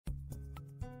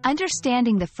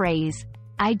Understanding the phrase,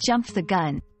 I jumped the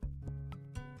gun.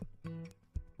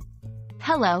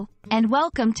 Hello, and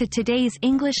welcome to today's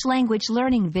English language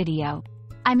learning video.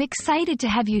 I'm excited to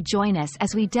have you join us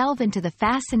as we delve into the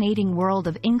fascinating world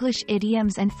of English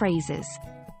idioms and phrases.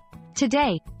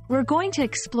 Today, we're going to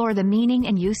explore the meaning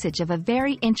and usage of a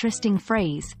very interesting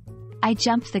phrase, I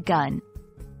jumped the gun.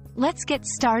 Let's get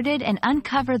started and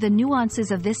uncover the nuances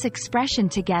of this expression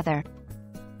together.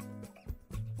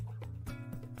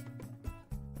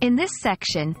 In this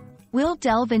section, we'll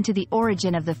delve into the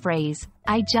origin of the phrase,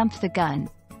 I jumped the gun.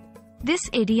 This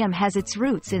idiom has its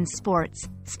roots in sports,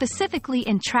 specifically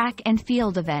in track and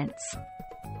field events.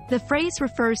 The phrase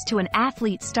refers to an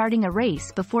athlete starting a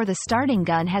race before the starting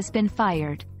gun has been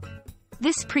fired.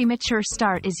 This premature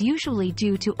start is usually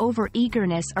due to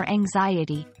over-eagerness or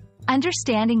anxiety.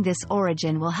 Understanding this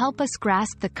origin will help us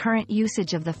grasp the current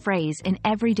usage of the phrase in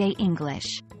everyday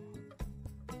English.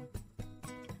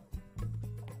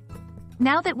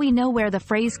 Now that we know where the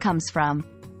phrase comes from,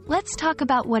 let's talk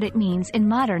about what it means in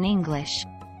modern English.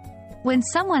 When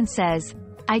someone says,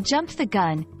 I jumped the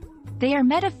gun, they are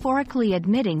metaphorically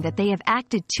admitting that they have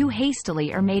acted too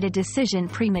hastily or made a decision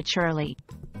prematurely.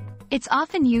 It's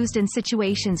often used in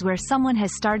situations where someone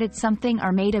has started something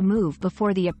or made a move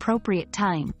before the appropriate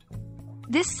time.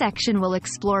 This section will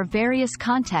explore various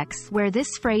contexts where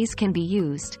this phrase can be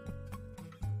used.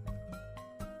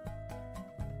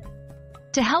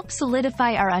 To help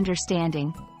solidify our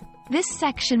understanding, this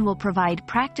section will provide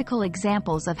practical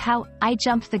examples of how I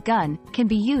jumped the gun can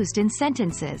be used in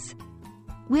sentences.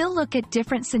 We'll look at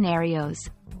different scenarios,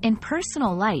 in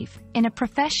personal life, in a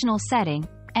professional setting,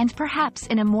 and perhaps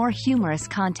in a more humorous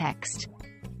context.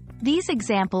 These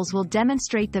examples will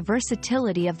demonstrate the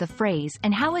versatility of the phrase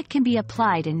and how it can be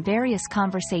applied in various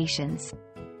conversations.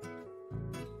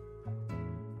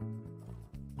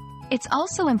 It's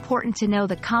also important to know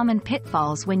the common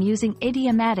pitfalls when using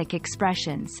idiomatic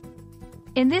expressions.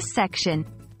 In this section,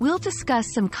 we'll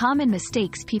discuss some common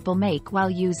mistakes people make while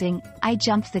using I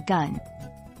jumped the gun.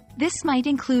 This might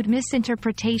include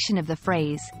misinterpretation of the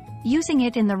phrase, using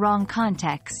it in the wrong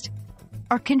context,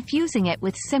 or confusing it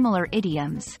with similar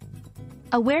idioms.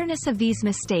 Awareness of these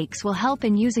mistakes will help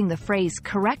in using the phrase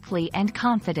correctly and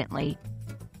confidently.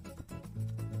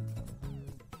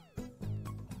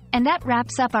 And that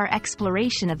wraps up our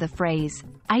exploration of the phrase,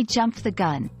 I jumped the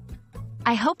gun.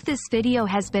 I hope this video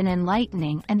has been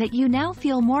enlightening and that you now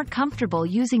feel more comfortable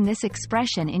using this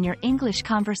expression in your English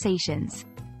conversations.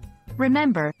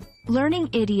 Remember, learning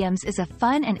idioms is a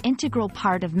fun and integral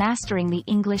part of mastering the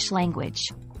English language.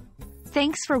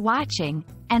 Thanks for watching,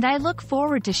 and I look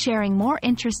forward to sharing more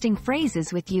interesting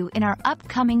phrases with you in our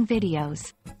upcoming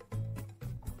videos.